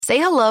Say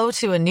hello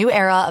to a new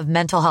era of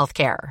mental health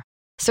care.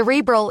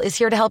 Cerebral is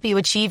here to help you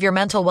achieve your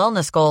mental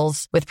wellness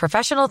goals with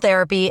professional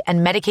therapy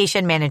and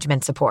medication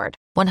management support.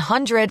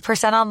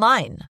 100%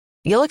 online.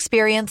 You'll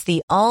experience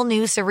the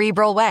all-new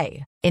Cerebral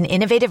way, an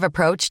innovative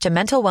approach to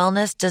mental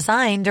wellness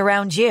designed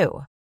around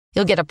you.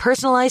 You'll get a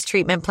personalized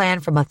treatment plan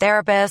from a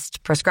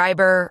therapist,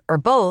 prescriber, or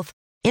both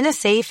in a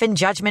safe and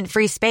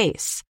judgment-free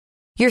space.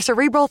 Your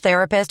Cerebral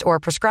therapist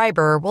or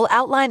prescriber will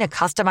outline a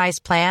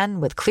customized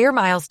plan with clear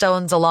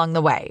milestones along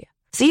the way,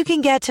 so you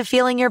can get to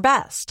feeling your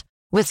best.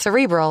 With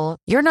Cerebral,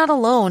 you're not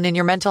alone in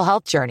your mental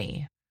health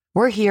journey.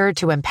 We're here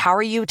to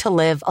empower you to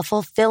live a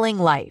fulfilling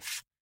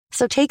life.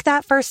 So take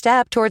that first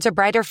step towards a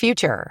brighter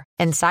future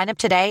and sign up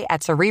today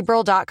at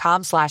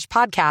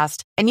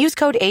Cerebral.com/podcast and use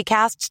code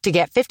ACAST to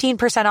get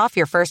 15% off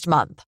your first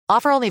month.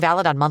 Offer only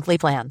valid on monthly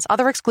plans.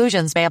 Other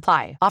exclusions may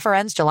apply. Offer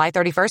ends July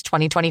 31st,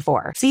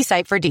 2024. See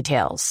site for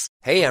details.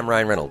 Hey, I'm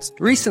Ryan Reynolds.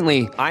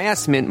 Recently, I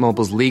asked Mint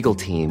Mobile's legal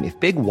team if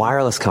big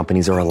wireless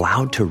companies are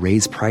allowed to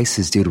raise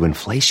prices due to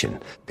inflation.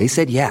 They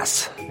said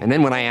yes. And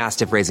then when I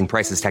asked if raising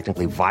prices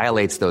technically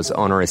violates those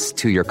onerous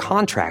two-year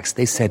contracts,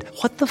 they said,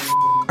 "What the f***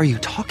 are you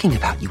talking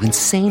about, you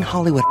insane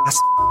Hollywood ass?"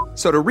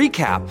 So to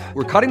recap,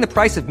 we're cutting the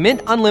price of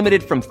Mint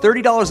Unlimited from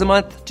 $30 a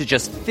month to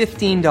just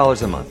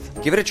 $15 a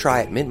month. Give it a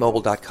try at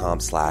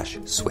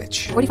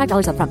mintmobile.com/switch.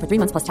 $45 up front for 3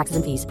 months plus taxes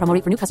and fees. Promo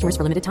rate for new customers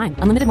for limited time.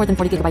 Unlimited more than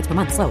 40 gigabytes per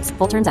month. Slows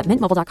full terms at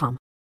mintmobile.com.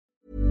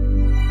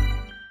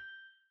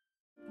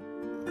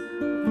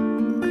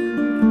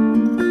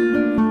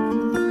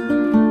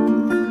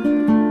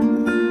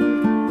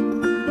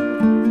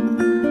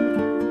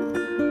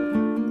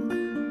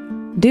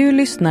 Du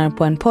lyssnar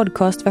på en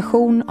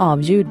podcastversion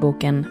av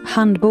ljudboken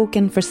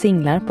Handboken för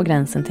singlar på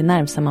gränsen till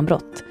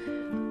nervsammanbrott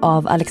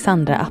av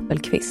Alexandra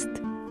Appelqvist.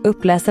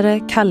 Uppläsare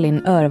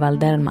Kallin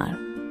Örvald-Dermar.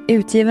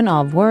 Utgiven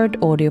av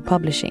Word Audio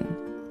Publishing,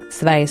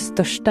 Sveriges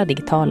största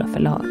digitala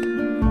förlag.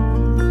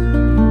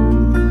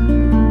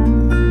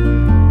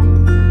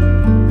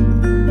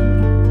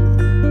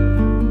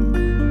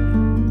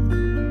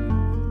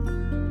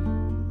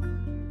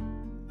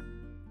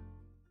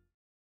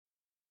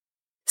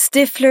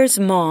 Stiflers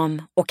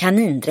mom och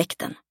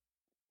Kanindräkten.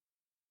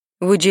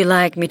 Would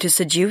you like me to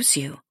seduce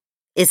you?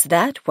 Is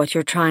that what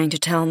you're trying to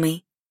tell me?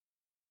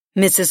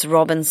 Mrs.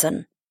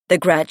 Robinson, The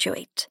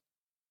Graduate.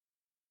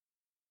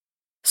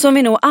 Som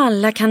vi nog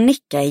alla kan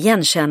nicka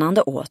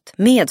igenkännande åt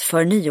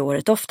medför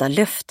nyåret ofta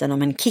löften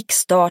om en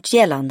kickstart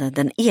gällande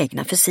den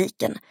egna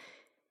fysiken.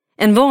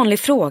 En vanlig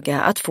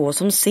fråga att få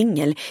som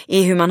singel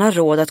är hur man har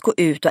råd att gå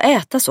ut och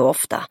äta så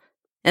ofta.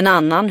 En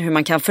annan hur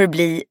man kan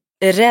förbli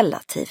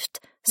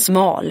relativt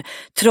smal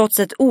trots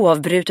ett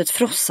oavbrutet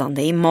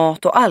frossande i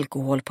mat och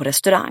alkohol på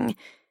restaurang.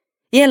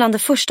 Gällande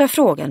första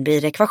frågan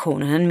blir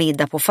ekvationen en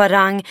middag på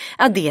farang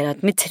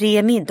adderat med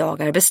 3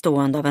 middagar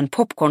bestående av en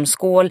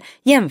popcornskål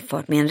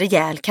jämfört med en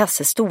rejäl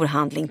kasse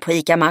storhandling på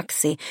Ica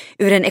Maxi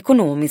ur den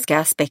ekonomiska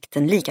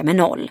aspekten lika med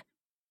 0.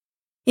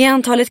 I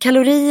antalet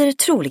kalorier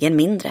troligen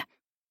mindre.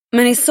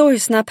 Men i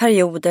sorgsna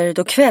perioder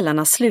då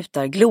kvällarna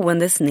slutar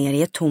gloendes ner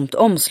i ett tomt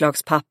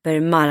omslagspapper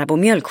Marabou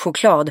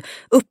mjölkchoklad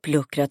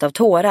uppluckrat av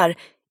tårar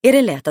är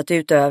det lätt att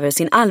utöver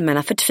sin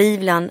allmänna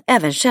förtvivlan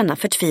även känna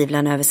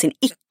förtvivlan över sin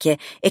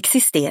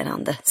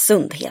icke-existerande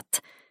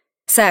sundhet.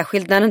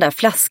 Särskilt när den där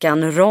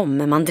flaskan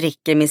rom man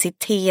dricker med sitt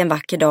te en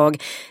vacker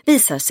dag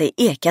visar sig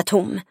eka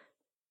tom.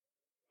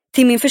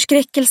 Till min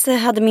förskräckelse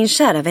hade min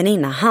kära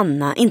väninna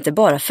Hanna inte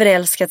bara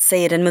förälskat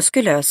sig i den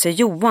muskulöse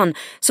Johan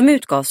som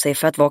utgav sig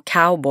för att vara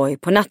cowboy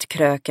på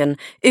nattkröken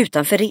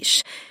utanför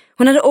Rish.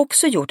 Hon hade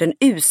också gjort en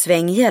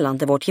usväng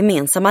gällande vårt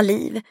gemensamma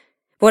liv.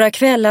 Våra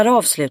kvällar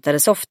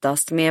avslutades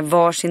oftast med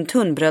varsin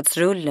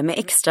tunnbrödsrulle med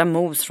extra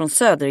mos från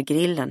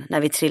Södergrillen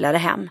när vi trillade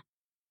hem.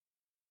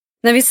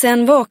 När vi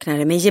sen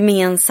vaknade med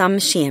gemensam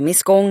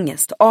kemisk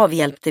ångest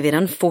avhjälpte vi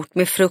den fort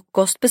med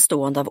frukost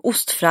bestående av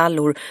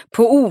ostfrallor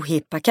på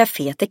ohippa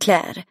café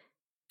Eclair.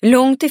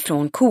 Långt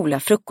ifrån coola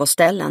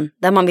frukostställen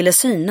där man ville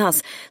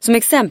synas, som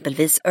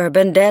exempelvis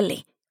Urban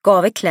Deli,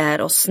 gav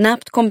Eclair oss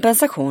snabbt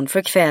kompensation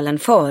för kvällen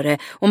före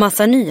och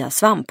massa nya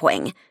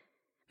svamppoäng.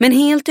 Men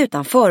helt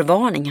utan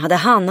förvarning hade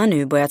Hanna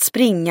nu börjat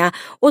springa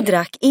och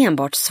drack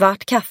enbart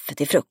svart kaffe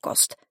till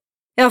frukost.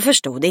 Jag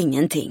förstod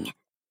ingenting.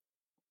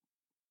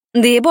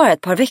 Det är bara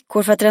ett par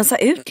veckor för att rensa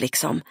ut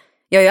liksom.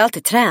 Jag har ju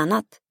alltid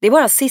tränat. Det är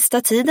bara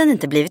sista tiden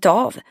inte blivit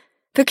av,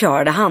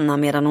 förklarade Hanna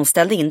medan hon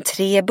ställde in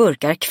 3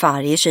 burkar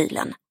kvarg i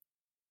kylen.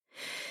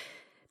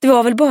 Det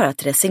var väl bara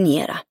att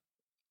resignera.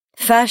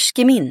 Färsk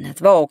i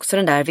minnet var också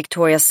den där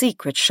Victoria's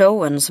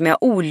Secret-showen som jag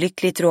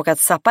olyckligt råkat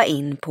sappa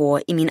in på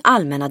i min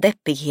allmänna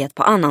deppighet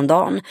på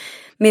annandagen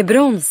med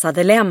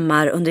bronsade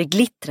lemmar under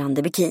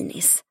glittrande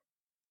bikinis.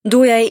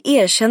 Då jag är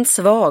erkänt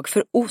svag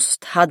för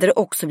ost hade det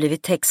också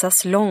blivit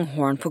Texas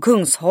Longhorn på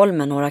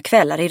Kungsholmen några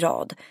kvällar i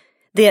rad.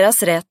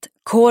 Deras rätt,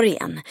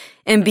 korgen,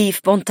 en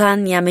beef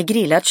bontagna med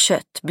grillat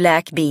kött,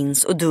 black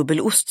beans och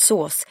dubbel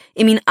ostsås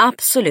är min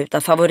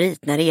absoluta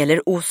favorit när det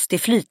gäller ost i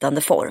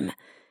flytande form.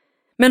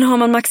 Men har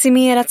man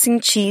maximerat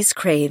sin cheese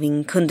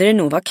craving kunde det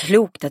nog vara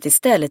klokt att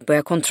istället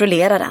börja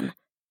kontrollera den.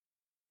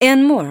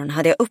 En morgon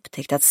hade jag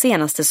upptäckt att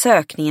senaste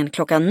sökningen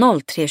klockan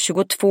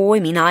 03.22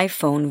 i min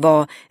iPhone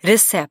var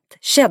recept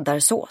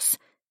cheddarsås.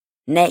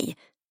 Nej,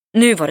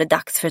 nu var det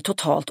dags för ett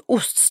totalt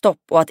oststopp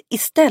och att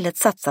istället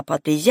satsa på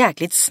att bli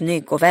jäkligt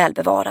snygg och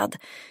välbevarad.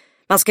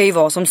 Man ska ju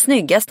vara som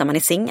snyggast när man är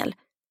singel.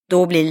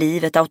 Då blir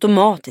livet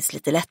automatiskt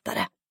lite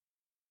lättare.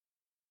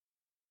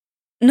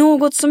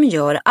 Något som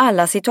gör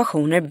alla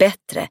situationer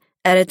bättre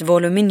är ett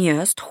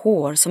voluminöst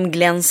hår som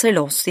glänser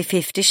loss i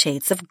 50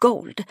 shades of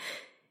gold.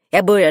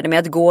 Jag började med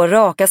att gå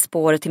raka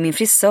spåret till min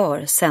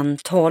frisör sedan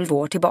 12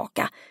 år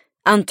tillbaka,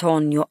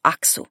 Antonio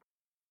Axo.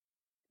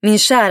 Min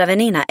kära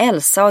väninna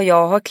Elsa och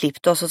jag har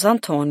klippt oss hos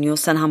Antonio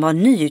sedan han var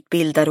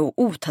nyutbildad och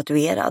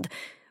otatuerad,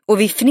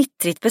 och vi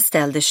fnittrigt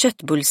beställde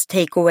köttbulls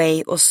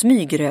takeaway och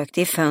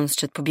smygrökte i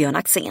fönstret på Björn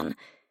Axén.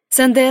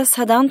 Sedan dess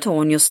hade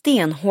Antonio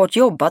stenhårt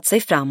jobbat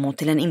sig framåt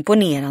till en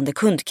imponerande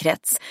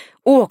kundkrets,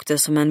 åkte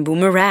som en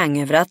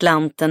boomerang över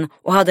Atlanten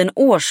och hade en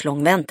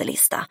årslång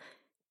väntelista.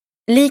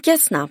 Lika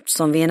snabbt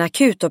som vid en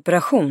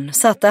akutoperation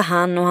satte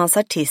han och hans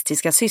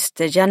artistiska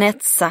syster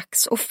Janette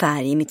sax och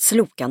färg i mitt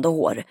slokande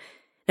hår.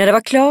 När det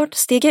var klart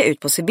steg jag ut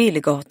på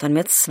Sibyllegatan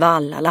med ett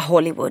svall alla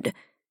Hollywood.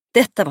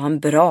 Detta var en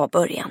bra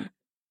början.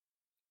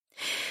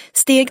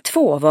 Steg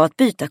 2 var att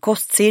byta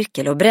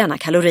kostcirkel och bränna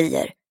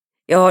kalorier.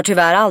 Jag har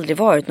tyvärr aldrig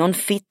varit någon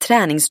fit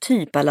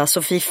träningstyp alla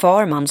Sofie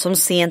Farman som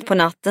sent på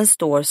natten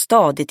står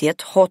stadigt i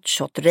ett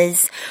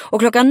hotshot-race och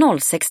klockan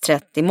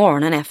 06.30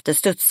 morgonen efter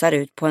studsar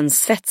ut på en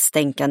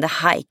svettstänkande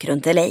hike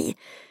runt LA.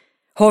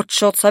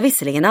 Hotshots har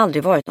visserligen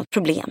aldrig varit något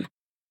problem.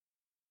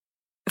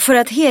 För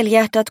att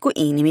helhjärtat gå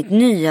in i mitt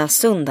nya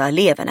sunda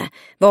leverne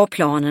var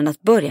planen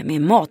att börja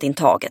med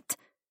matintaget.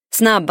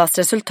 Snabbast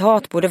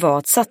resultat borde vara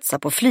att satsa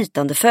på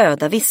flytande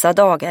föda vissa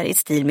dagar i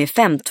stil med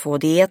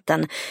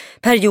 5-2-dieten,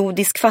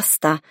 periodisk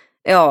fasta,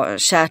 ja,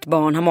 kärt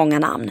barn har många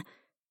namn.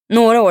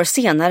 Några år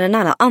senare än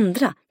alla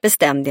andra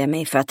bestämde jag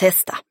mig för att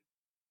testa.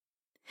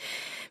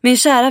 Min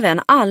kära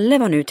vän Alle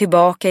var nu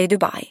tillbaka i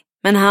Dubai,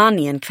 men han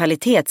är en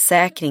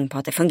kvalitetssäkring på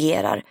att det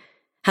fungerar.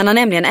 Han har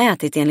nämligen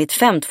ätit enligt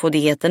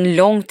 5-2-dieten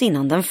långt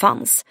innan den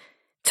fanns.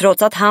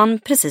 Trots att han,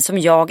 precis som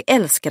jag,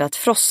 älskar att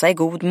frossa i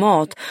god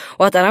mat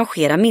och att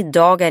arrangera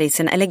middagar i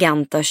sin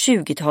eleganta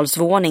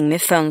 20-talsvåning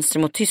med fönster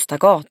mot tysta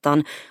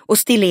gatan och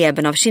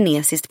stilleben av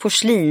kinesiskt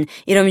porslin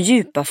i de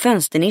djupa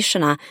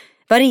fönsternischerna,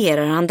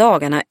 varierar han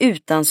dagarna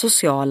utan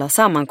sociala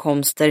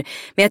sammankomster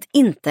med att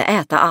inte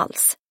äta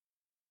alls.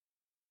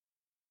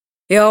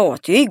 Jag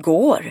åt ju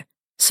igår,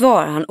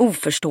 svarar han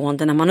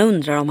oförstående när man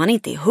undrar om han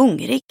inte är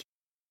hungrig.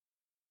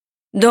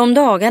 De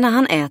dagarna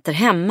han äter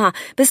hemma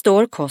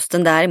består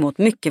kosten däremot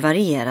mycket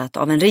varierat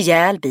av en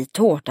rejäl bit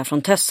tårta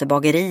från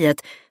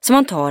Tössebageriet som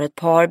han tar ett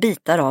par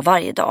bitar av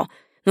varje dag,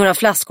 några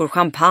flaskor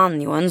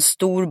champagne och en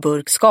stor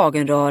burk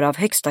skagenrör av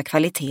högsta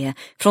kvalitet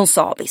från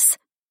Sabis.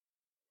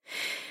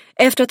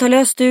 Efter att ha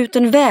löst ut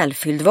en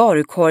välfylld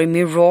varukorg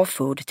med raw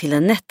food till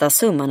den nätta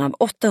summan av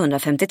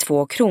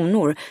 852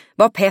 kronor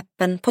var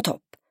peppen på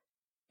topp.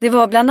 Det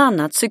var bland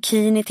annat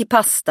zucchini till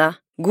pasta,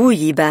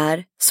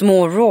 gojibär,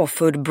 små raw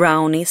food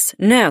brownies,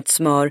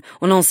 nötsmör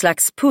och någon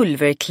slags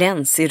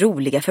pulverkläns i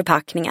roliga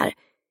förpackningar.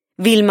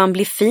 Vill man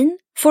bli fin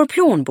får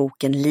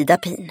plånboken lida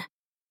pin.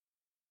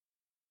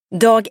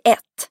 Dag 1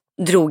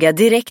 drog jag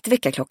direkt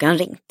väckarklockan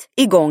ringt,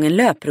 igång en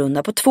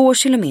löprunda på 2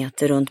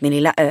 kilometer runt min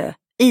lilla ö,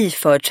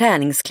 iförd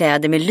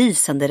träningskläder med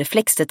lysande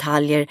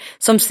reflexdetaljer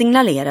som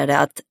signalerade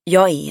att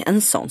jag är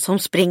en sån som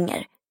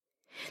springer.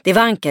 Det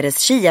vankades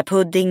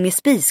chiapudding med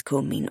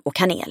spiskummin och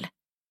kanel.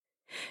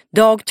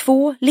 Dag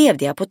 2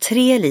 levde jag på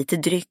 3 liter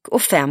dryck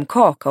och 5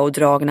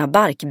 kakaodragna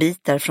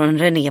barkbitar från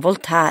René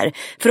Voltaire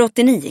för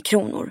 89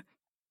 kronor.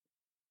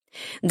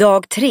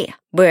 Dag 3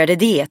 började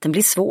dieten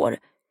bli svår.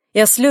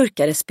 Jag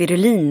slurkade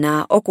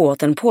spirulina och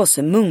åt en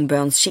påse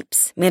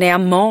mungbönschips medan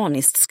jag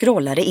maniskt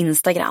scrollade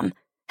Instagram.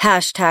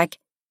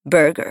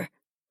 #burger.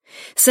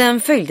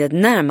 Sen följde ett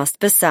närmast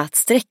besatt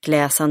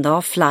sträckläsande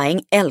av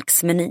Flying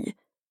Elks meny.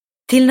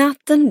 Till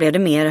natten blev det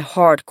mer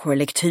hardcore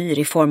lektyr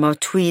i form av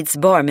Tweeds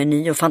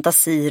barmeny och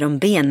fantasier om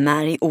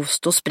benmärg,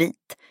 ost och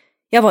sprit.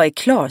 Jag var i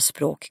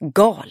klarspråk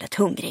galet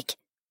hungrig.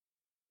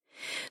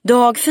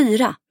 Dag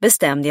 4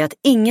 bestämde jag att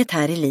inget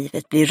här i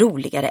livet blir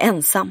roligare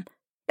ensam.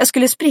 Jag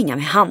skulle springa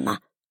med Hanna,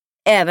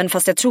 även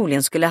fast jag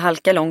troligen skulle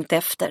halka långt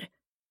efter.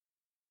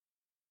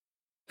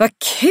 Vad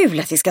kul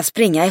att vi ska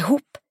springa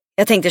ihop.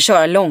 Jag tänkte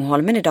köra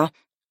Långholmen idag,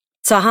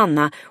 sa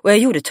Hanna och jag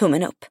gjorde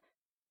tummen upp.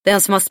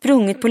 Den som har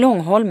sprungit på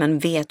Långholmen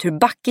vet hur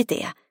backigt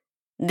det är.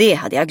 Det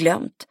hade jag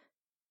glömt.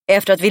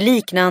 Efter att vi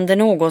liknande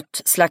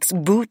något slags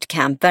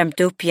bootcamp värmt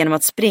upp genom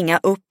att springa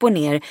upp och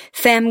ner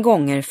 5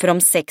 gånger för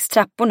de 6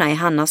 trapporna i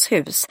Hannas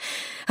hus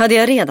hade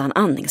jag redan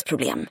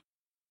andningsproblem.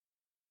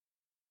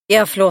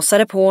 Jag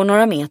flåsade på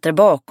några meter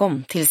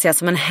bakom tills jag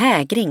som en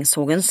hägring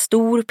såg en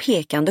stor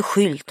pekande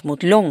skylt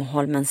mot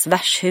Långholmens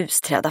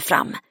värdshus träda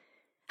fram.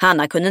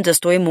 Hanna kunde inte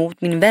stå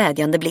emot min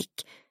vädjande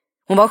blick.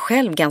 Hon var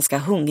själv ganska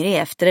hungrig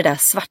efter det där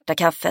svarta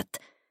kaffet.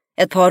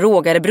 Ett par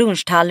rågade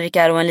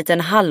brunschtallrikar och en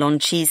liten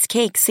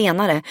hallon-cheesecake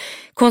senare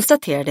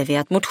konstaterade vi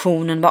att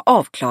motionen var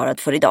avklarad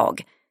för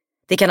idag.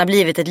 Det kan ha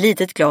blivit ett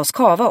litet glas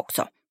kava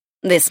också.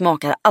 Det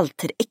smakar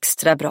alltid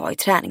extra bra i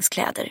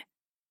träningskläder.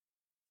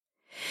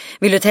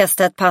 Vill du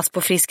testa ett pass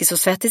på Friskis och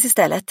Svettis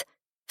istället?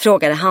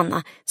 Frågade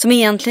Hanna, som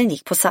egentligen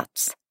gick på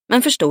sats,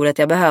 men förstod att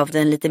jag behövde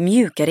en lite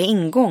mjukare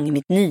ingång i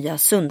mitt nya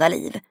sunda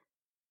liv.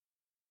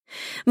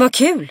 Vad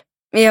kul,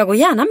 jag går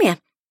gärna med,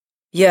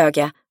 ljög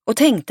jag och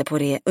tänkte på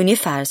det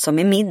ungefär som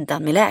i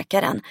middagen med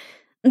läkaren.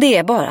 Det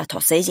är bara att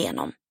ta sig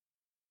igenom.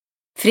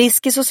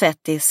 Friskis och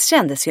Svettis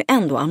kändes ju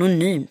ändå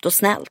anonymt och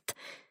snällt.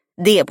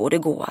 Det borde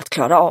gå att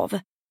klara av.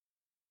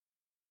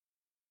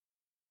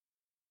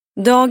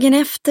 Dagen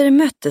efter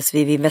möttes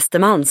vi vid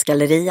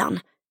Västermalmsgallerian.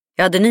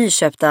 Jag hade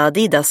nyköpta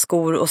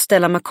Adidas-skor och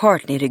Stella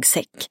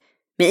McCartney-ryggsäck.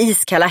 Med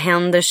iskalla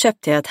händer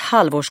köpte jag ett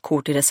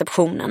halvårskort i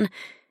receptionen.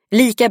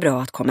 Lika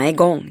bra att komma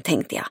igång,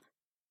 tänkte jag.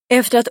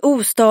 Efter att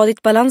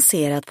ostadigt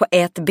balanserat på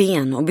ett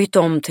ben och bytt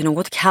om till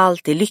något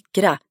kallt i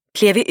Lyckra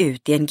klev vi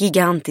ut i en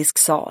gigantisk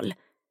sal.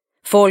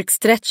 Folk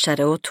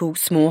stretchade och tog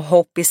små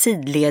hopp i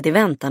sidled i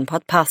väntan på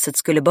att passet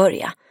skulle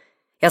börja.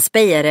 Jag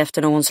spejade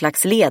efter någon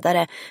slags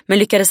ledare men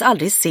lyckades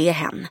aldrig se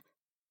hen.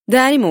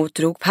 Däremot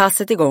drog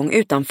passet igång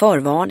utan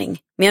förvarning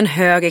med en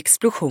hög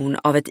explosion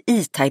av ett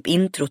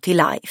E-Type-intro till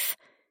Life.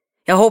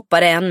 Jag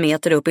hoppade 1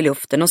 meter upp i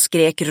luften och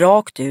skrek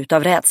rakt ut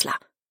av rädsla.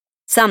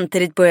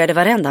 Samtidigt började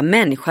varenda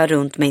människa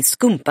runt mig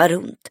skumpa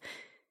runt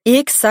i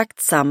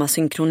exakt samma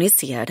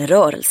synkroniserade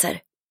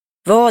rörelser.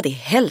 Vad i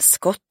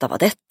helskotta var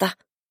detta?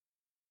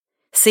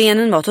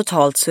 Scenen var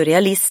totalt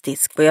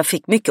surrealistisk och jag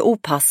fick mycket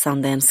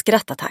opassande en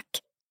skrattattack.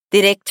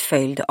 Direkt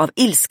följd av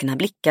ilskna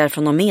blickar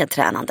från de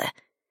medtränande.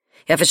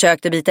 Jag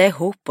försökte bita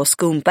ihop och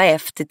skumpa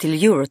efter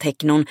till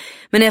eurotechnon,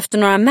 men efter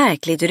några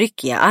märkligt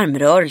ryckiga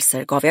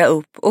armrörelser gav jag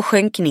upp och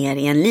sjönk ner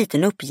i en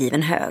liten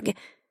uppgiven hög.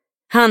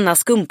 Hanna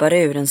skumpade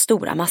ur den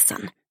stora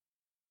massan.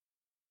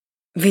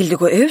 Vill du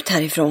gå ut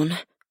härifrån?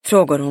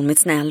 Frågade hon med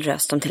snäll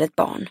röst som till ett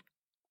barn.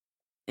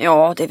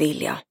 Ja, det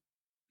vill jag,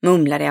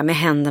 mumlade jag med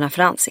händerna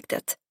för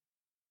ansiktet.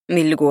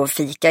 Vill du gå och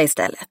fika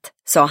istället?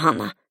 Sa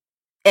Hanna.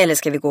 Eller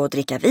ska vi gå och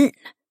dricka vin?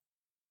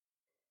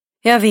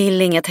 Jag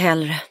vill inget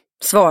hellre,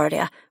 svarade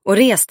jag och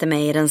reste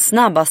mig i den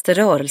snabbaste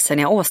rörelsen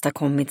jag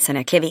åstadkommit sedan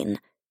jag klev in.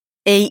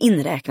 Ej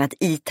inräknat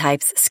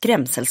E-Types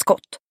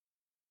skrämselskott.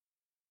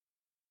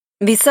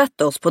 Vi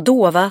satte oss på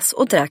Dovas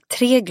och drack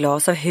 3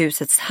 glas av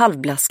husets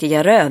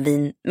halvblaskiga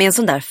rödvin med en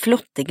sån där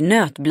flottig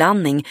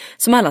nötblandning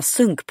som alla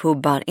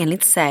sunkpubbar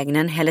enligt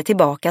sägnen häller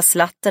tillbaka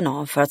slatten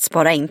av för att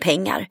spara in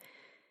pengar.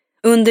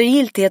 Under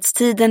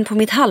giltighetstiden på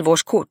mitt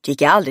halvårskort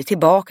gick jag aldrig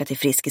tillbaka till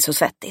Friskis och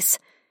Svettis.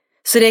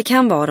 Så det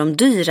kan vara de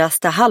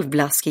dyraste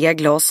halvblaskiga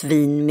glas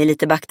vin med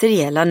lite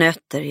bakteriella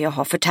nötter jag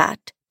har förtärt,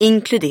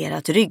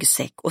 inkluderat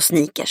ryggsäck och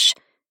sneakers.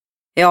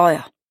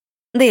 Ja,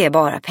 det är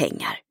bara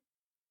pengar.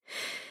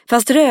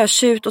 Fast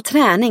rödtjut och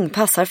träning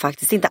passar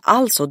faktiskt inte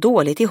alls så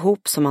dåligt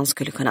ihop som man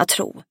skulle kunna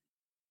tro.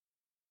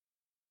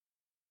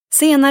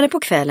 Senare på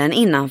kvällen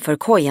innanför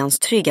kojans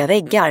trygga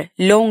väggar,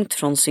 långt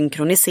från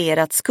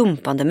synkroniserat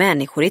skumpande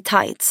människor i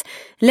tights,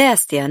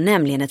 läste jag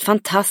nämligen ett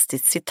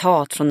fantastiskt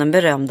citat från den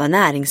berömda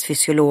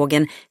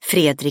näringsfysiologen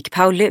Fredrik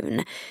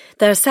Paulun,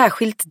 där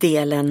särskilt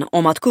delen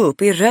om att gå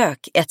upp i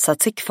rök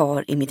etsat sig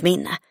kvar i mitt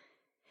minne.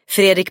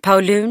 Fredrik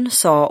Paulun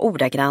sa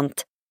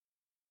ordagrant: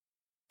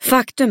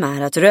 Faktum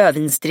är att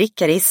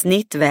rödvinsdrickare i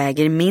snitt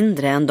väger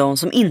mindre än de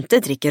som inte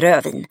dricker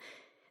rödvin.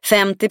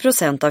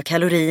 50% av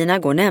kalorierna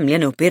går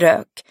nämligen upp i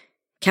rök.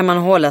 Kan man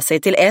hålla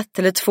sig till 1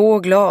 eller 2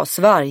 glas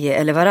varje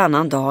eller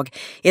varannan dag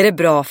är det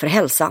bra för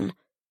hälsan.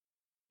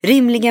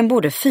 Rimligen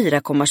borde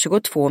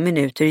 4,22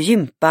 minuter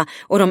gympa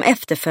och de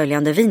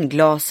efterföljande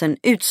vinglasen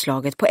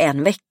utslaget på 1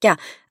 vecka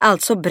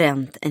alltså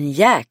bränt en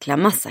jäkla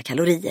massa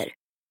kalorier.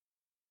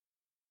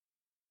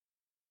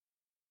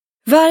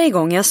 Varje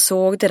gång jag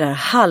såg det där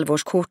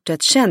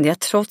halvårskortet kände jag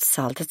trots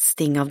allt ett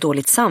sting av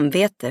dåligt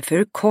samvete för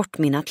hur kort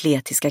min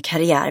atletiska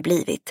karriär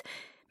blivit.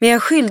 Men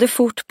jag skyllde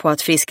fort på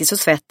att Friskis och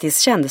Svettis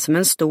kändes som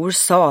en stor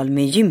sal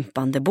med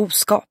gympande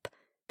boskap.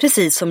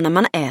 Precis som när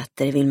man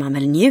äter vill man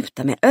väl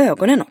njuta med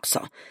ögonen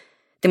också.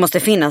 Det måste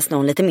finnas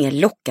någon lite mer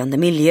lockande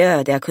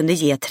miljö där jag kunde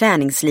ge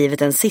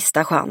träningslivet en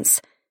sista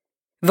chans.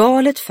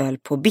 Valet föll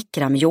på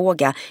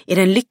Bikram-yoga i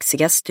den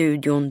lyxiga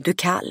studion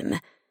Dukalm.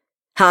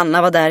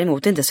 Hanna var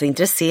däremot inte så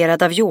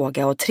intresserad av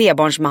yoga och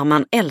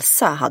trebarnsmamman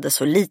Elsa hade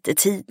så lite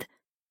tid.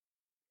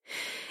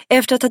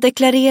 Efter att ha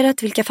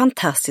deklarerat vilka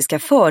fantastiska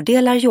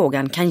fördelar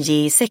yogan kan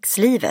ge i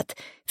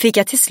sexlivet fick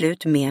jag till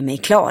slut med mig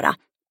Klara.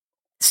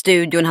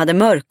 Studion hade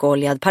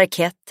mörkoljad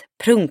parkett,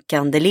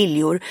 prunkande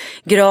liljor,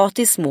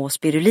 gratis små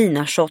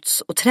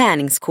spirulina-shots och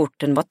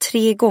träningskorten var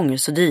 3 gånger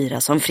så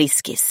dyra som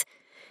Friskis.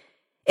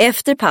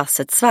 Efter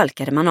passet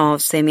svalkade man av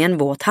sig med en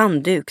våt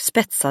handduk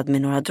spetsad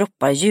med några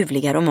droppar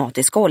ljuvlig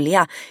aromatisk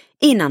olja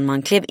innan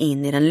man klev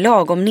in i den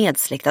lagom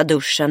nedsläckta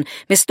duschen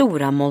med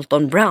stora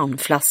Molton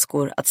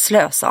Brown-flaskor att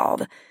slösa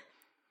av.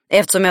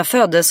 Eftersom jag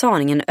föddes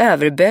aningen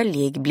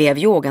överböljig blev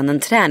yogan en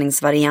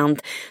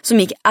träningsvariant som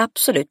gick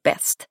absolut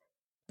bäst.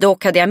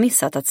 Dock hade jag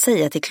missat att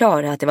säga till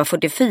Klara att det var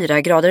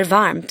 44 grader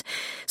varmt,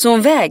 så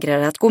hon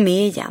vägrade att gå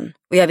med igen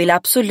och jag ville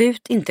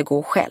absolut inte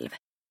gå själv.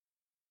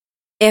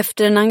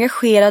 Efter en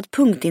engagerad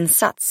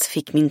punktinsats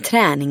fick min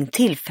träning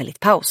tillfälligt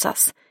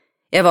pausas.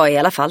 Jag var i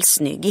alla fall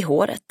snygg i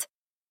håret.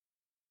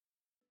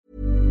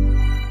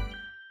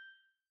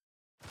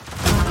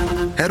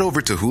 Head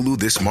over to Hulu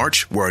this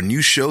March, where our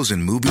new shows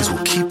and movies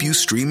will keep you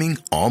streaming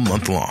all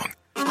month long.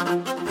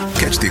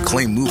 Catch the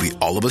acclaimed movie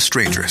All of Us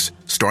Strangers,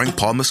 starring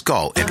Paul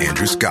Mescal and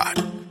Andrew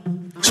Scott.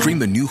 Stream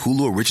the new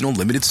Hulu original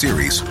limited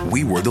series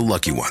We Were the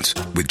Lucky Ones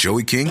with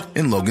Joey King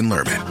and Logan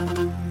Lerman.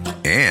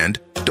 And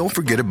don't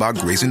forget about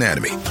Grey's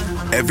Anatomy.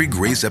 Every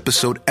Grey's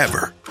episode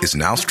ever is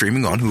now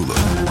streaming on Hulu.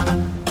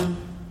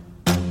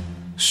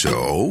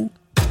 So,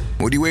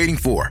 what are you waiting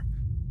for?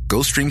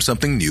 Go stream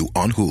something new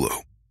on Hulu.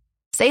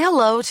 Say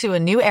hello to a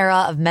new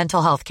era of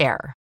mental health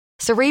care.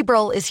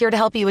 Cerebral is here to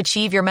help you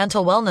achieve your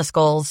mental wellness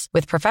goals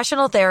with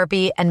professional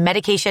therapy and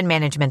medication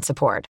management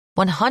support.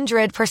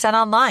 100%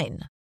 online.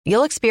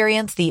 You'll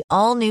experience the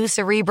all-new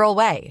Cerebral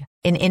Way,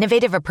 an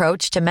innovative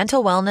approach to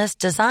mental wellness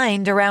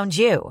designed around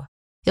you.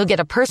 You'll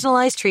get a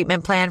personalized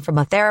treatment plan from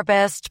a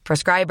therapist,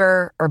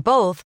 prescriber, or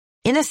both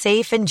in a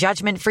safe and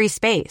judgment-free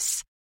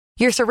space.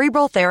 Your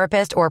Cerebral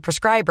therapist or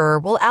prescriber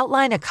will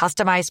outline a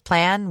customized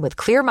plan with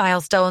clear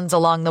milestones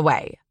along the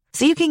way,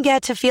 so you can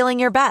get to feeling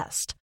your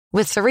best.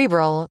 With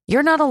Cerebral,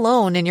 you're not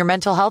alone in your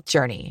mental health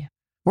journey.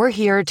 We're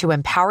here to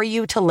empower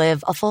you to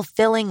live a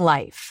fulfilling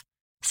life.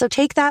 So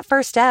take that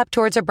first step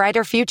towards a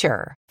brighter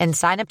future and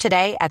sign up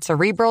today at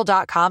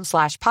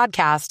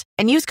Cerebral.com/podcast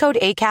and use code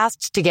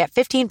ACAST to get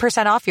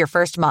 15% off your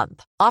first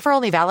month. Offer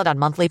only valid on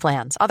monthly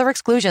plans. Other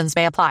exclusions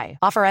may apply.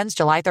 Offer ends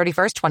July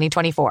 31st,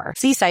 2024.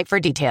 See site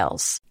for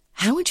details.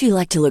 How would you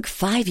like to look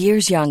 5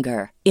 years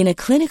younger? In a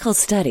clinical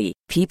study,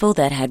 people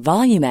that had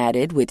volume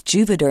added with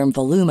Juvederm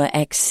Voluma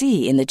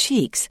XC in the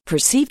cheeks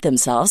perceived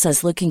themselves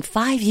as looking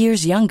 5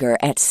 years younger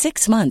at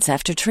 6 months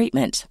after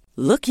treatment.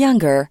 Look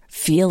younger,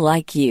 feel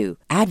like you.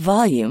 Add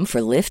volume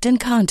for lift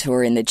and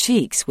contour in the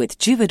cheeks with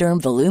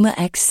Juvederm Voluma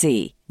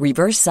XC.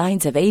 Reverse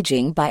signs of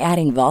aging by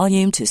adding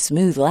volume to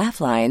smooth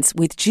laugh lines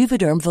with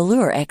Juvederm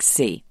Volure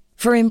XC.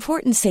 For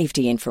important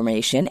safety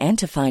information and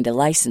to find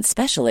a licensed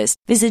specialist,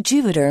 visit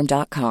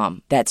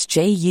Juvederm.com. That's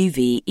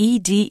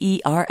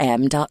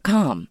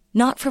JUVEDERM.com.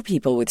 Not for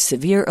people with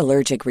severe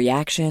allergic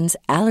reactions,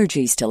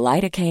 allergies to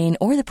lidocaine,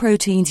 or the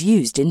proteins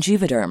used in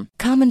Juvederm.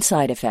 Common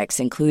side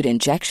effects include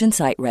injection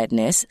site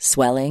redness,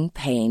 swelling,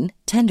 pain,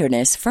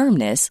 tenderness,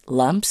 firmness,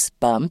 lumps,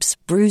 bumps,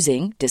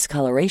 bruising,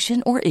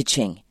 discoloration, or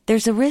itching.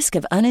 There's a risk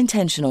of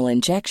unintentional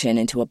injection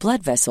into a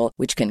blood vessel,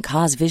 which can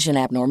cause vision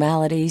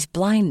abnormalities,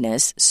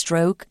 blindness,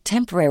 stroke,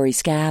 temporary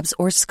scabs,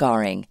 or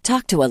scarring.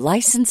 Talk to a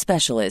licensed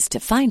specialist to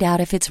find out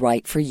if it's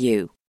right for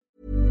you.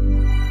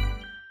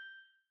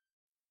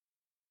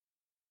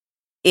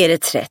 Är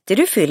det 30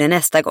 du fyller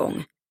nästa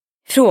gång?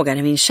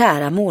 Frågade min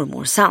kära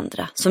mormor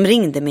Sandra, som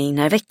ringde mig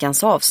när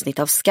veckans avsnitt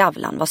av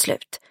Skavlan var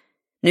slut.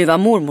 Nu var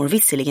mormor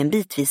visserligen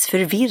bitvis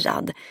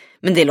förvirrad,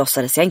 men det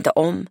låtsades jag inte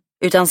om,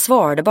 utan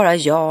svarade bara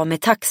ja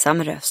med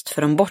tacksam röst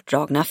för de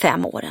bortdragna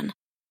 5 åren.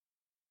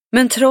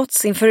 Men trots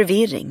sin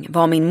förvirring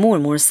var min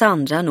mormor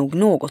Sandra nog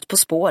något på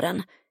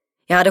spåren.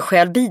 Jag hade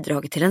själv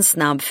bidragit till en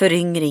snabb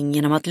föryngring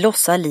genom att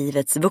lossa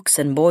livets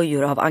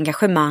vuxenbojor av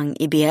engagemang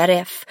i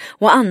BRF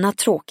och annat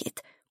tråkigt,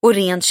 och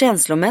rent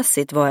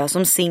känslomässigt var jag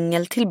som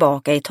singel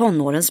tillbaka i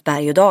tonårens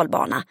berg- och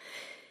dalbana.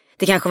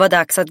 Det kanske var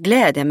dags att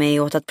glädja mig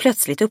åt att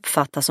plötsligt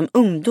uppfattas som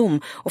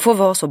ungdom och få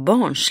vara så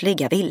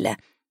barnslig jag ville.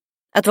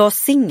 Att vara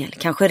singel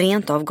kanske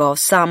rent av gav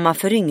samma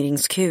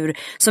föryngringskur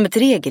som ett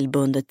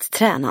regelbundet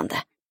tränande.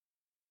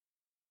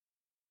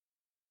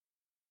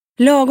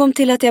 Lagom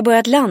till att jag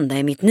börjat landa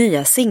i mitt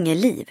nya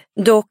singelliv,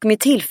 dock med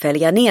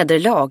tillfälliga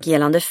nederlag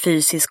gällande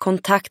fysisk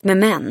kontakt med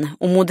män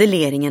och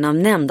modelleringen av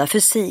nämnda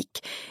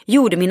fysik,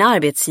 gjorde min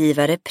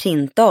arbetsgivare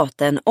Print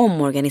Data en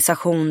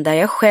omorganisation där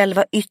jag själv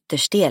var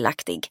ytterst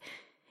delaktig.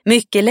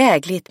 Mycket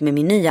lägligt med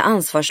min nya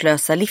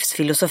ansvarslösa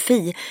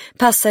livsfilosofi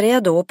passade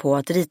jag då på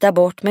att rita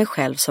bort mig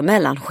själv som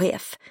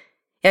mellanchef.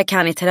 Jag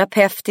kan i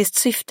terapeutiskt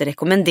syfte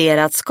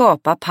rekommendera att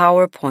skapa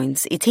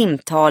PowerPoints i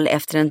timtal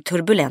efter en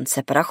turbulent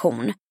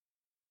separation.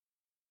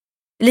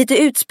 Lite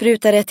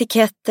utsprutade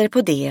etiketter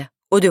på det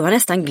och du har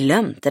nästan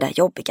glömt det där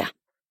jobbiga.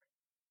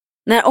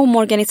 När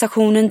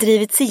omorganisationen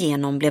drivits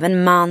igenom blev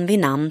en man vid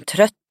namn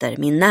Trötter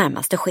min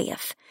närmaste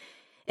chef.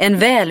 En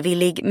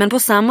välvillig men på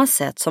samma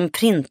sätt som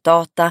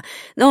Printdata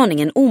en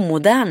aningen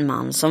omodern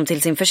man som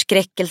till sin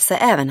förskräckelse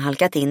även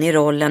halkat in i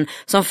rollen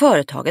som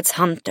företagets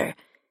hunter.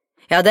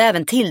 Jag hade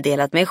även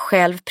tilldelat mig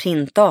själv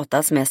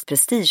Printdatas mest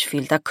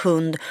prestigefyllda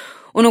kund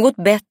och något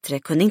bättre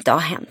kunde inte ha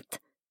hänt.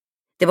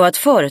 Det var ett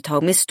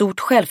företag med stort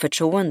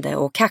självförtroende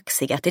och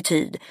kaxig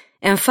attityd,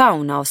 en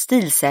fauna av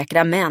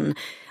stilsäkra män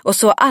och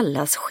så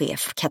allas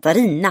chef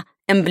Katarina,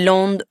 en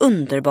blond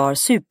underbar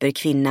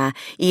superkvinna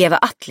i Eva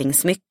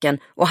Attling-smycken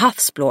och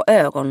havsblå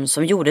ögon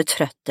som gjorde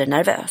Trötter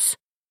nervös.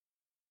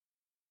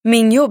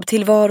 Min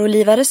jobbtillvaro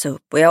livades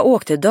upp och jag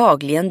åkte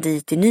dagligen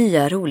dit i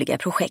nya roliga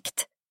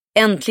projekt.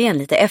 Äntligen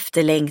lite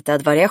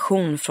efterlängtad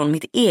variation från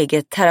mitt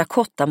eget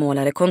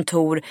terrakottamålade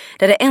kontor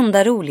där det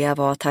enda roliga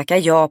var att tacka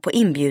ja på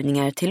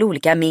inbjudningar till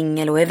olika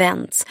mingel och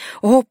events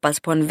och hoppas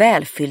på en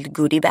välfylld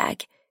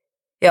goodiebag.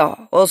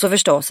 Ja, och så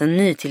förstås en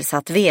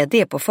nytillsatt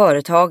vd på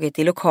företaget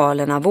i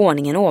lokalerna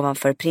våningen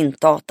ovanför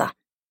printdata.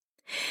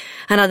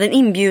 Han hade en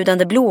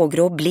inbjudande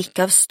blågrå blick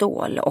av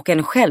stål och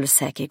en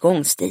självsäker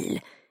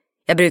gångstil.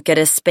 Jag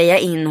brukade speja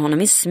in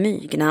honom i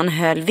smyg när han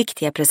höll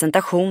viktiga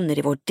presentationer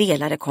i vårt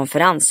delade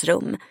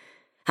konferensrum.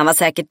 Han var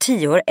säkert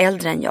 10 år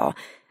äldre än jag,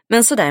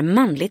 men så där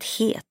manligt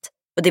het,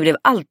 och det blev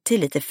alltid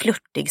lite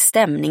flörtig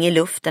stämning i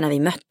luften när vi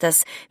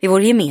möttes vid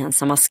vår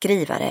gemensamma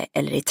skrivare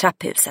eller i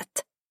trapphuset.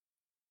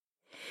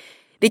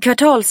 Vid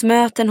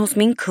kvartalsmöten hos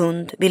min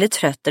kund ville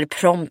Trötter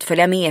prompt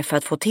följa med för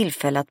att få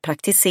tillfälle att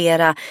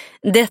praktisera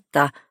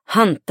detta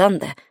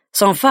hantande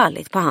som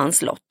fallit på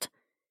hans lott.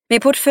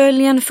 Med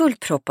portföljen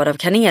fullproppad av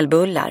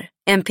kanelbullar,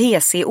 en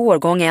PC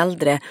årgång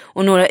äldre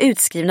och några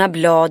utskrivna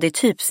blad i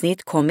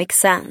typsnitt Comic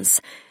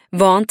Sans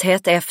var han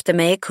tätt efter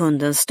mig i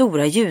kundens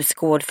stora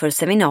ljusgård för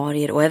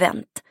seminarier och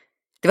event.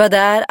 Det var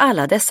där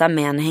alla dessa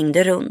män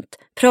hängde runt,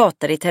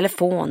 pratade i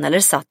telefon eller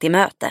satt i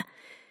möte.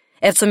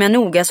 Eftersom jag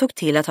noga såg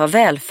till att ha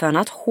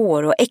välfönat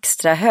hår och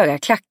extra höga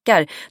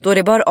klackar då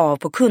det bar av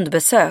på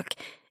kundbesök,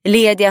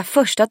 led jag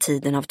första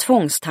tiden av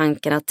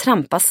tvångstanken att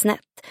trampa snett,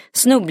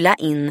 snubbla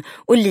in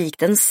och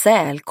likt en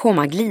säl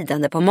komma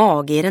glidande på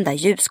mage i den där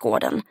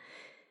ljusgården.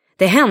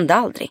 Det hände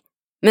aldrig,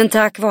 men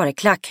tack vare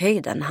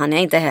klackhöjden hann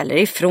jag inte heller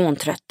ifrån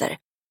Trötter.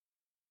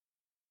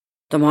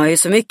 De har ju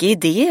så mycket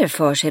idéer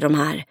för sig de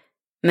här,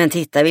 men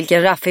titta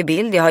vilken raffig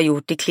bild jag har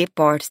gjort i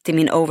clipart till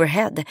min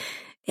overhead,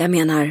 jag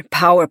menar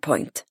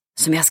PowerPoint,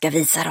 som jag ska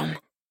visa dem.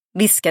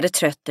 Viskade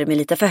Trötter med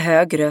lite för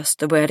hög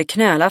röst och började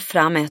knöla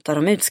fram ett av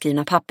de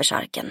utskrivna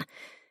pappersarken.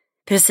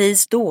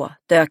 Precis då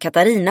dök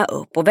Katarina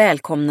upp och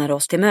välkomnade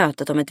oss till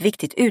mötet om ett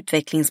viktigt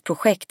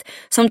utvecklingsprojekt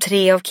som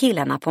 3 av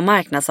killarna på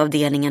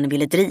marknadsavdelningen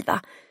ville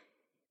driva.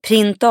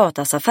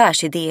 Printdatas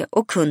affärsidé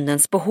och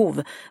kundens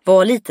behov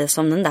var lite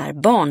som den där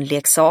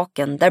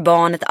barnleksaken där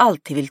barnet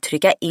alltid vill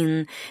trycka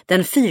in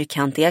den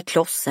fyrkantiga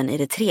klossen i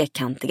det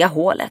trekantiga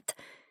hålet.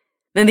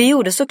 Men vi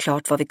gjorde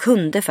såklart vad vi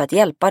kunde för att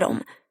hjälpa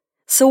dem.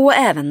 Så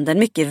även den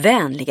mycket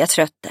vänliga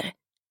Trötter.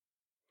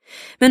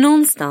 Men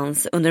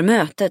någonstans under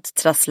mötet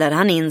trasslade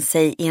han in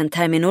sig i en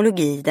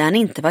terminologi där han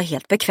inte var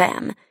helt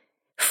bekväm.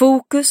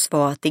 Fokus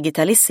var att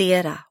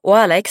digitalisera och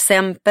alla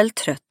exempel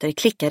Trötter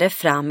klickade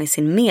fram i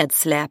sin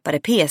medsläpade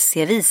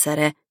PC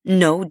visade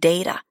no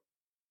data.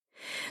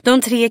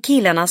 De 3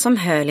 killarna som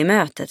höll i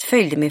mötet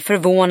följde med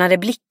förvånade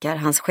blickar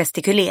hans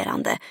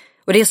gestikulerande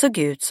och det såg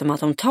ut som att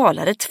de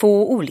talade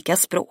 2 olika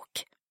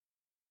språk.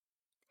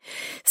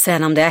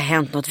 Sen om det har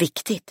hänt något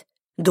viktigt,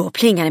 då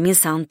plingade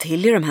minsann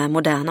till i de här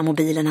moderna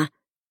mobilerna,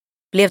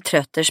 blev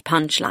Trötters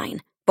punchline,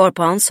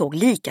 varpå han såg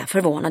lika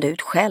förvånad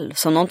ut själv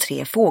som de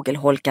 3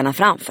 fågelholkarna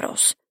framför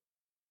oss.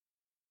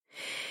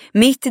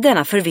 Mitt i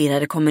denna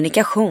förvirrade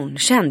kommunikation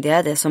kände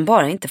jag det som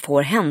bara inte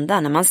får hända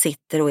när man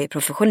sitter och är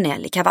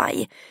professionell i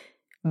kavaj.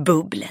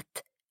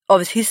 Bubblet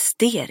av ett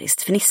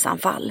hysteriskt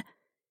fnissanfall.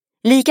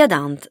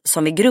 Likadant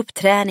som vid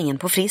gruppträningen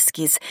på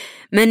Friskis,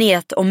 men i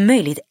ett om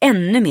möjligt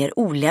ännu mer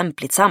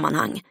olämpligt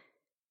sammanhang.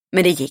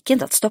 Men det gick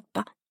inte att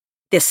stoppa.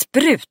 Det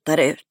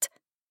sprutade ut.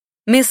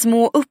 Med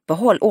små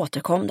uppehåll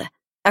återkom det,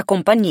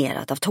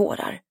 ackompanjerat av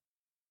tårar.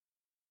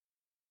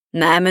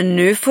 Nej, men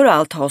nu får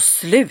allt ta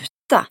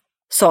sluta,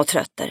 sa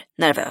Trötter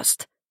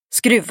nervöst.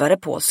 Skruvade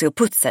på sig och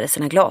putsade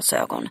sina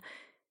glasögon.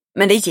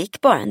 Men det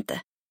gick bara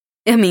inte.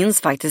 Jag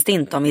minns faktiskt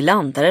inte om vi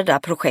landade det där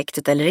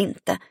projektet eller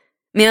inte.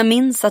 Men jag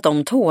minns att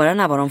de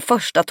tårarna var de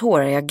första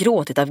tårar jag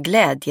gråtit av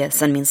glädje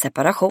sedan min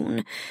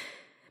separation.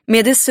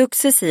 Med det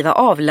successiva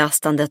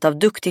avlastandet av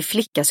duktig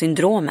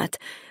flicka-syndromet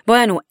var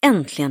jag nog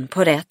äntligen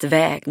på rätt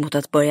väg mot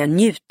att börja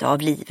njuta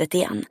av livet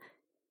igen.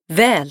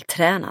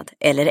 Vältränad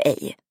eller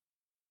ej.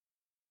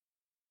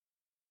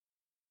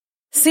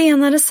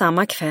 Senare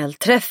samma kväll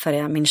träffade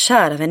jag min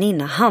kära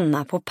väninna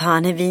Hanna på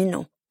Pane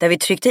Vino, där vi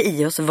tryckte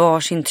i oss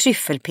varsin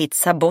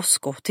tryffelpizza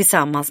Bosco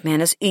tillsammans med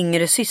hennes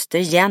yngre syster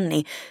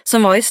Jenny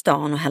som var i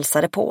stan och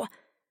hälsade på.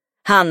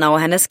 Hanna och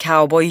hennes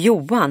cowboy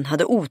Johan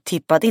hade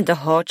otippat inte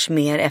hörts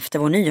mer efter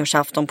vår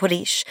nyårsafton på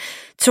Rish,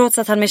 trots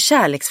att han med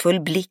kärleksfull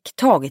blick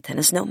tagit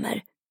hennes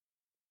nummer.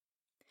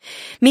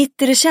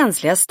 Mitt i det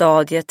känsliga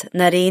stadiet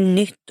när det är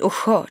nytt och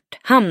skört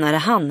hamnade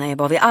Hanna i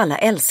vad vi alla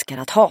älskar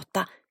att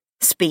hata,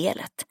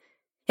 spelet.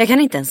 Jag kan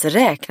inte ens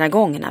räkna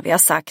gångerna vi har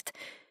sagt: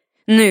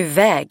 nu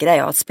vägrar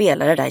jag att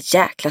spela det där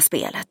jäkla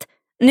spelet.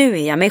 Nu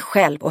är jag mig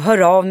själv och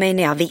hör av mig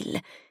när jag vill.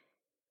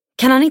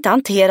 Kan han inte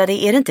hantera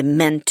det är det inte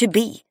meant to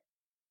be.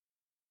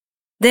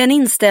 Den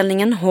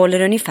inställningen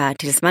håller ungefär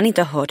tills man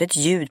inte har hört ett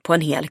ljud på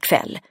en hel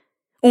kväll.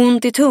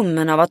 Ont i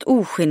tummen av att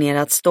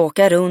ogenerat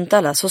ståka runt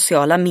alla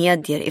sociala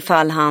medier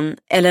ifall han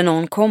eller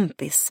någon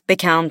kompis,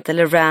 bekant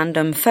eller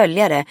random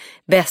följare,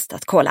 bäst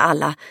att kolla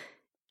alla,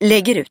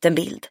 lägger ut en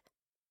bild.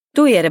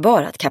 Då är det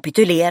bara att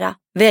kapitulera,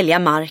 välja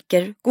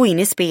marker, gå in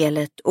i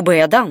spelet och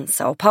börja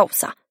dansa och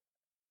pausa.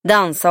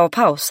 Dansa och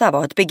pausa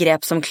var ett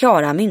begrepp som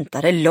Klara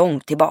myntade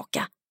långt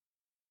tillbaka.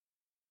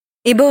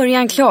 I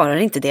början klarar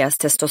inte deras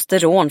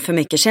testosteron för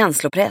mycket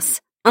känslopress.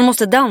 Man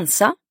måste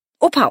dansa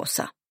och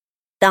pausa.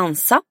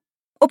 Dansa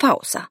och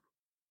pausa.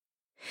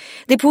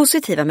 Det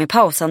positiva med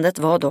pausandet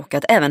var dock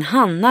att även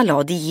Hanna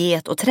la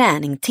diet och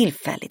träning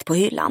tillfälligt på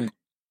hyllan.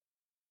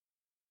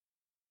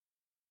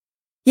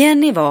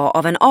 Jenny var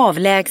av en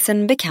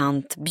avlägsen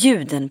bekant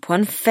bjuden på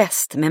en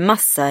fest med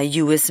massa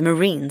US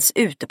Marines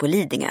ute på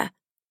Lidingö.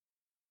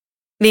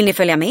 Vill ni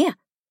följa med?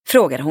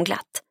 Frågade hon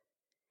glatt.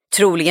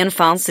 Troligen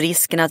fanns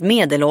risken att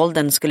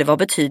medelåldern skulle vara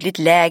betydligt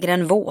lägre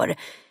än vår.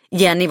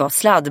 Jenny var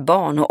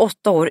sladdbarn och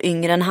 8 år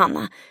yngre än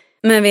Hanna.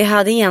 Men vi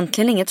hade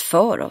egentligen inget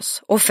för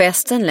oss och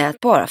festen lät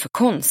bara för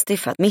konstig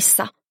för att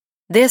missa.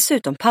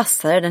 Dessutom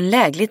passade den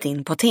lägligt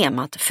in på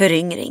temat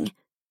föryngring.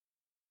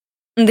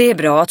 Det är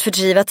bra att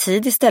fördriva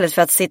tid istället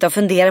för att sitta och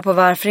fundera på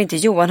varför inte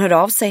Johan hör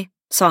av sig,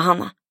 sa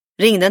Hanna,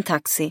 ringde en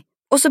taxi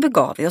och så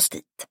begav vi oss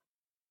dit.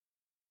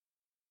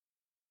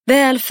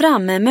 Väl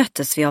framme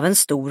möttes vi av en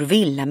stor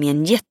villa med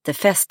en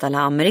jättefest alla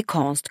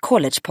amerikanskt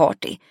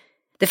collegeparty.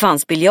 Det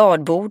fanns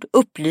biljardbord,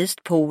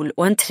 upplyst pool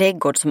och en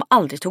trädgård som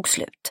aldrig tog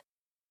slut.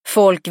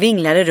 Folk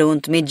vinglade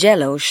runt med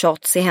jello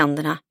shots i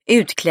händerna,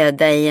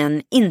 utklädda i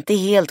en inte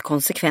helt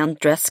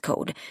konsekvent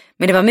dresscode,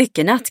 men det var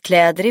mycket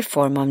nattkläder i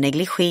form av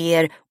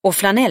negligéer och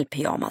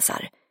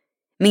flanellpyjamasar.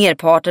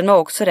 Merparten var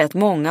också rätt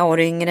många år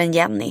yngre än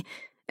Jenny,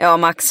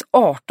 max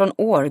 18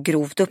 år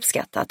grovt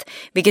uppskattat,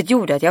 vilket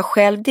gjorde att jag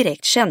själv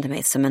direkt kände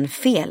mig som en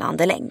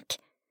felande länk.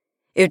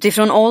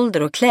 Utifrån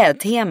ålder och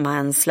klädtema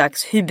en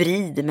slags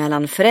hybrid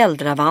mellan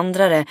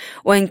föräldravandrare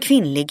och en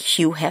kvinnlig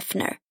Hugh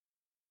Hefner.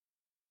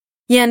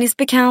 Jennys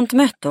bekant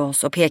mötte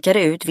oss och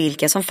pekade ut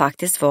vilka som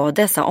faktiskt var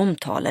dessa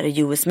omtalade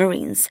US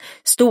Marines,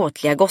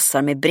 ståtliga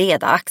gossar med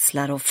breda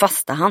axlar och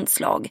fasta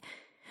handslag.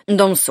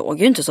 De såg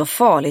ju inte så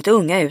farligt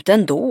unga ut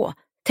ändå,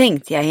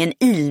 tänkte jag i en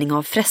ilning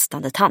av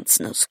frestande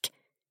tantsnusk.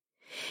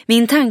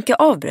 Min tanke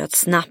avbröts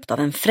snabbt av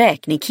en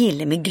fräknig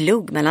kille med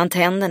glugg mellan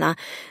tänderna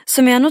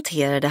som jag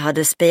noterade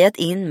hade spejat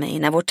in mig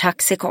när vår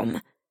taxi kom.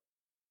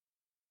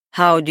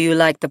 How do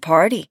you like the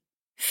party?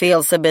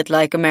 Feels a bit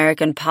like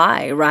American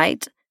Pie,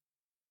 right?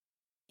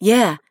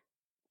 Yeah,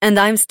 and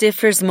I'm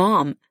Stiflers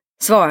mom,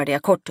 svarade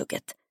jag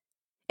korthugget.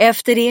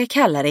 Efter det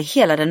kallade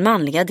hela den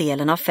manliga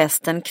delen av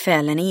festen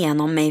kvällen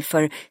igenom mig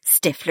för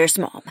Stiflers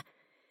mom.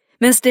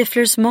 Men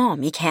Stiflers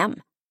mom gick hem,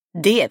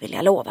 det vill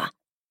jag lova.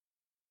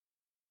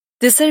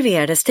 Det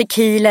serverades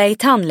tequila i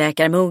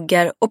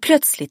tandläkarmuggar och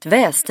plötsligt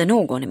väste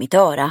någon i mitt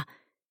öra.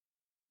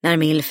 När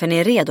milfen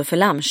är redo för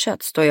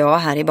lammkött står jag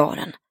här i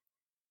baren.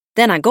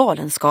 Denna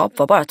galenskap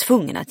var bara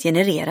tvungen att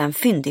generera en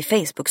fyndig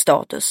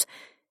Facebook-status.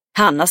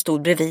 Hanna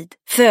stod bredvid,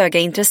 föga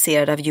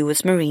intresserad av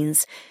US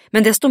Marines,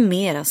 men desto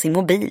mer av sin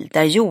mobil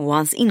där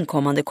Johans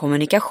inkommande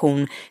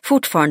kommunikation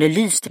fortfarande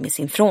lyste med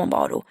sin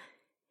frånvaro.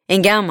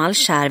 En gammal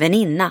kär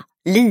väninna,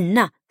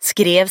 Lina,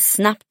 skrev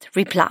snabbt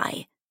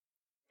reply.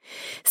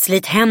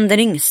 Slit hem den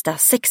yngsta,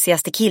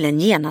 sexigaste killen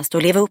genast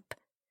och leva upp.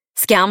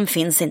 Skam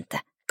finns inte.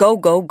 Go,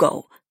 go,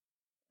 go.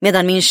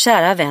 Medan min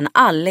kära vän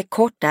Alle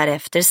kort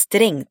därefter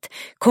strängt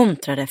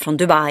kontrade från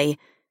Dubai.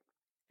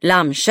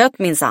 Lammkött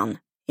minsann.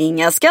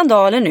 Inga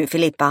skandaler nu,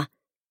 Filippa.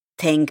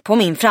 Tänk på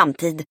min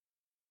framtid.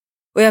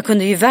 Och jag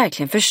kunde ju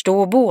verkligen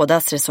förstå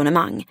bådas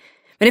resonemang.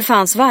 Men det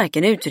fanns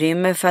varken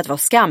utrymme för att vara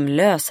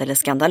skamlös eller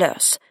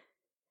skandalös.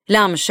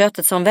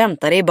 Lammköttet som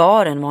väntade i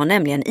baren var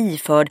nämligen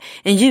iförd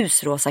en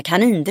ljusrosa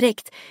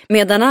kanindräkt,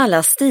 medan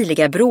alla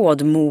stiliga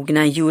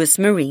brådmogna US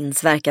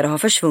Marines verkade ha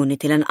försvunnit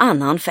till en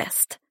annan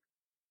fest.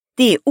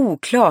 Det är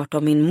oklart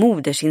om min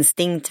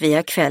modersinstinkt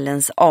via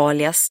kvällens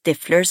alias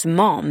Stiflers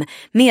mom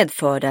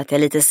medförde att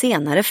jag lite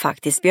senare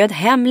faktiskt bjöd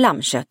hem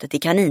lammköttet i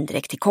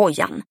kanindräkt till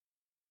kojan.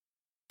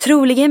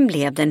 Troligen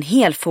blev den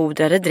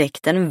helfodrade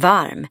dräkten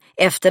varm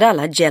efter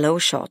alla jello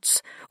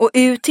shots och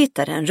ut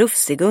tittade en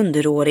rufsig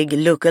underårig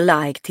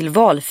look-alike till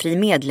valfri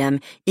medlem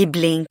i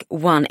Blink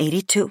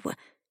 182.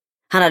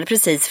 Han hade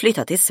precis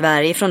flyttat till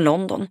Sverige från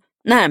London,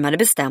 närmare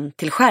bestämt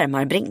till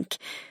Skärmarbrink,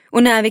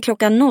 och när vi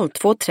klockan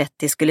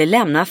 02.30 skulle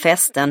lämna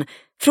festen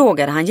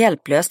frågade han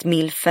hjälplöst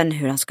milfen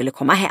hur han skulle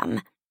komma hem.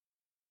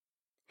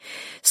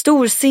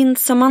 Storsint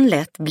som man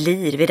lätt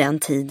blir vid den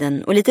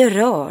tiden och lite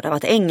rörd av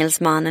att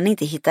engelsmannen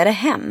inte hittade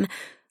hem,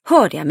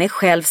 hörde jag mig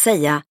själv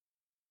säga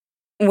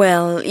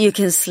 "Well, you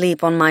can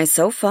sleep on my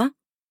sofa."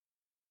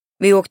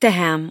 Vi åkte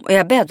hem och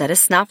jag bäddade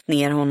snabbt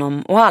ner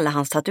honom och alla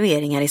hans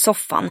tatueringar i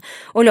soffan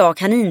och la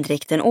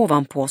kanindräkten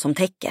ovanpå som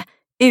täcke,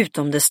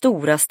 utom det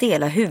stora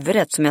stela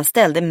huvudet som jag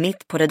ställde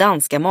mitt på det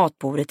danska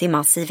matbordet i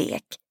massiv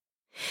ek.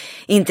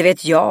 Inte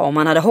vet jag om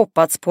han hade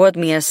hoppats på ett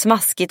mer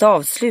smaskigt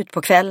avslut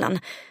på kvällen,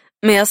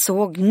 men jag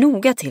såg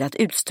noga till att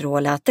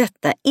utstråla att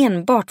detta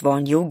enbart var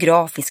en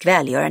geografisk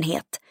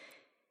välgörenhet.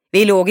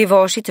 Vi låg i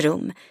varsitt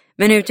rum,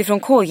 men utifrån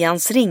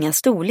kojans ringa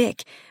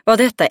storlek var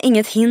detta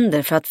inget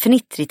hinder för att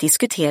fnittrigt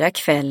diskutera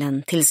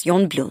kvällen tills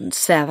John Blund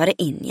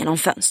svävade in genom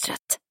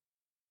fönstret.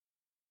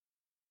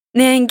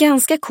 När jag en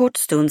ganska kort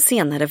stund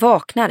senare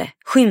vaknade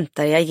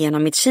skymtade jag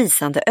genom mitt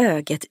kisande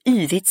öga ett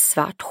yvigt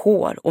svart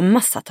hår och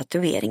massa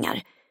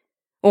tatueringar.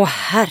 Åh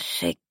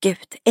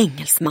herregud,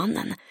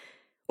 engelsmannen!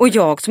 Och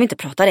jag som inte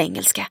pratar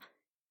engelska.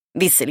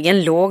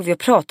 Visserligen låg vi och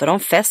pratade om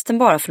festen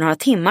bara för några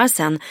timmar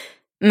sedan,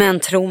 men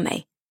tro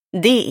mig,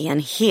 det är en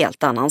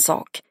helt annan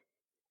sak.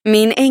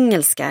 Min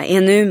engelska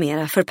är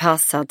numera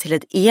förpassad till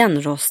ett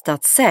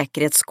igenrostat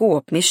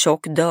säkerhetsskåp med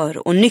tjock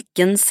dörr och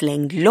nyckeln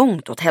slängd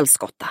långt åt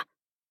helskotta.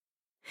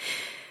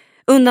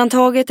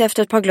 Undantaget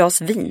efter ett par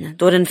glas vin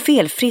då den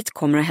felfritt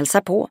kommer att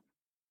hälsa på.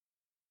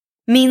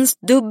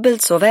 Minst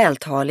dubbelt så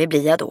vältalig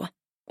blir jag då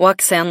och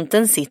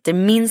accenten sitter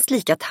minst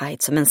lika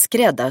tajt som en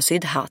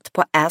skräddarsydd hatt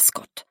på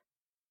Ascot.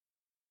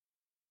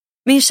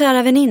 Min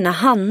kära väninna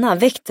Hanna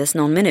väcktes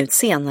någon minut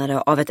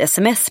senare av ett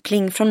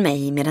sms-pling från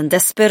mig med den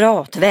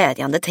desperat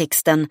vädjande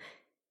texten: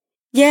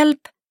 Hjälp,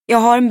 jag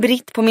har en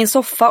britt på min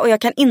soffa och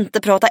jag kan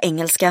inte prata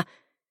engelska.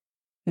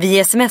 Vi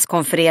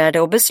sms-konfererade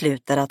och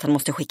beslutade att han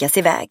måste skickas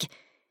iväg.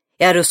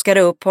 Jag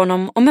ruskade upp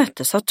honom och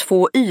möttes av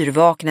 2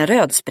 yrvakna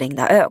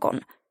rödsprängda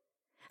ögon.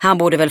 Han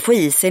borde väl få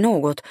i sig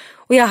något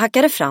och jag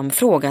hackade fram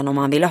frågan om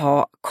han ville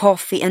ha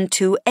coffee and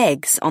 2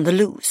 eggs on the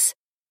loose.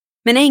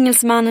 Men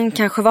engelsmannen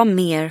kanske var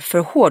mer för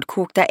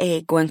hårdkokta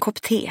ägg och en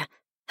kopp te.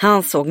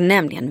 Han såg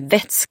nämligen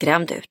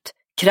vettskrämd ut,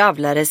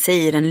 kravlade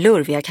sig i den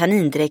lurviga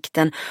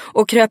kanindräkten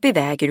och kröp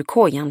iväg ur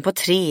kojan på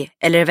 3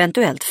 eller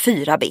eventuellt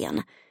 4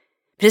 ben.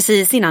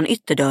 Precis innan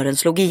ytterdörren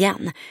slog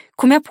igen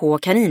kom jag på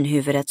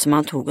kaninhuvudet som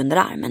han tog under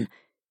armen.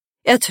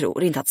 Jag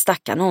tror inte att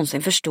stackaren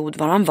någonsin förstod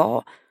var han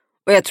var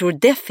och jag tror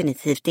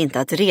definitivt inte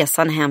att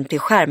resan hem till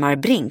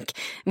Skärmarbrink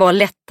var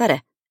lättare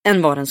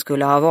än vad den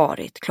skulle ha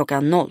varit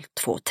klockan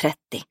 02.30.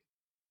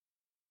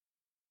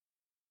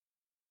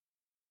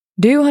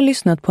 Du har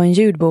lyssnat på en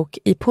ljudbok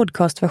i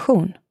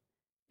podcastversion.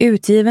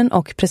 Utgiven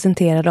och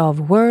presenterad av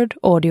Word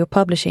Audio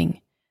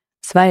Publishing,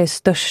 Sveriges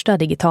största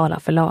digitala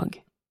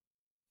förlag.